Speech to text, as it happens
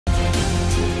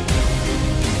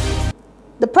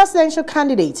The presidential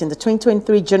candidate in the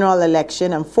 2023 general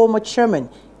election and former chairman,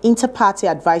 Inter-Party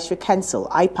Advisory Council,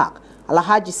 Ipac,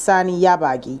 Alhaji Sani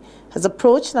Yabagi, has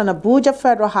approached an Abuja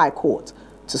Federal High Court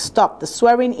to stop the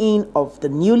swearing-in of the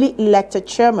newly elected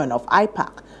chairman of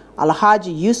Ipac,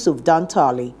 Alhaji Yusuf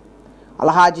Dantale.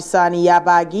 Alhaji Sani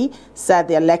Yabagi said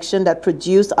the election that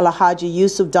produced Alhaji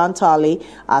Yusuf Dantale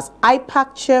as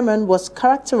Ipac chairman was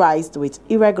characterized with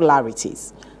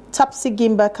irregularities. Topsy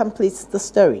Gimba completes the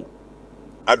story.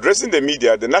 Addressing the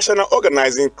media, the National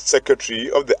Organizing Secretary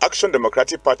of the Action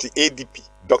Democratic Party ADP,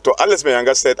 Dr. Alex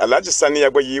Mayanga, said Alhaji Sani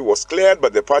Yagbayi was cleared by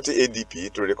the party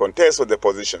ADP to recontest for the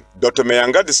position. Dr.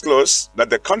 Mayanga disclosed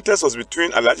that the contest was between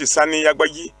Alhaji Sani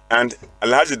Yagbayi and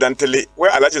Alhaji Dantale,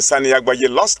 where Alhaji Sani Yagbayi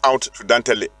lost out to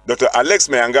Dantale. Dr. Alex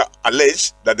Mayanga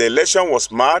alleged that the election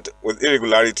was marred with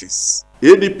irregularities.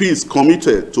 ADP is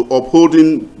committed to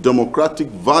upholding democratic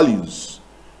values,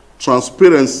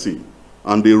 transparency,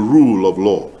 and the rule of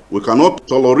law. We cannot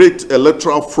tolerate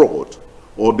electoral fraud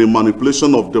or the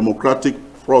manipulation of democratic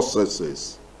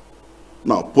processes.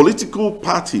 Now, political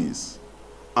parties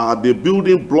are the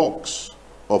building blocks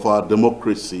of our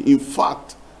democracy. In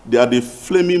fact, they are the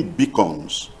flaming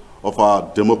beacons of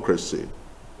our democracy.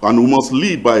 And we must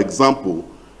lead by example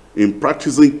in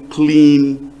practicing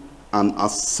clean and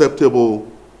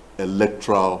acceptable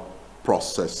electoral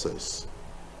processes.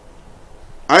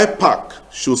 Ipac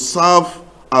should serve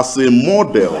as a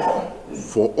model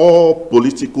for all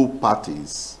political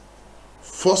parties,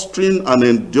 fostering an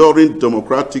enduring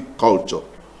democratic culture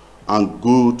and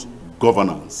good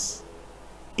governance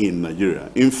in Nigeria.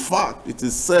 In fact, it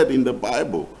is said in the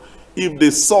Bible, if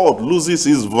the sword loses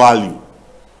its value,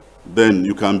 then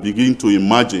you can begin to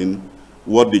imagine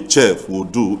what the chef will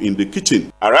do in the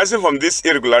kitchen. Arising from these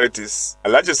irregularities,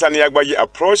 Alhaji Sani Yagbayi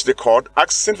approached the court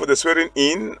asking for the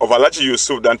swearing-in of Alhaji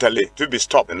Yusuf Dantale to be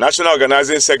stopped. The National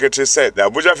Organizing Secretary said the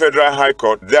Abuja Federal High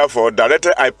Court therefore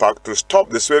directed Ipac to stop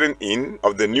the swearing-in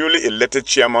of the newly elected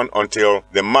chairman until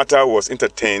the matter was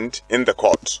entertained in the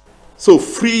court. So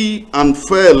free and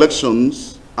fair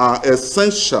elections are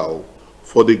essential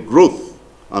for the growth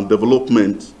and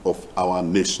development of our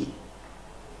nation.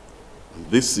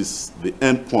 This is the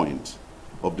end point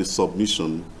of the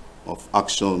submission of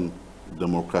Action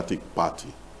Democratic Party,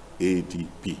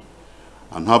 ADP.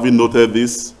 And having noted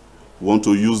this, we want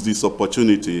to use this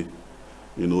opportunity,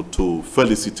 to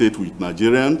felicitate with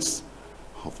Nigerians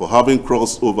for having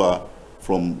crossed over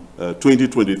from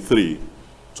 2023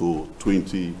 to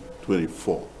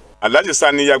 2024. Alhaji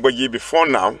Sani Yagbayi before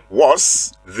now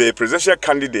was the presidential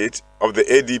candidate of the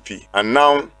ADP and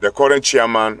now the current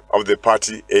chairman of the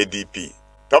party ADP.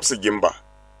 Topsy Gimba,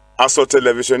 ASO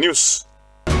Television News.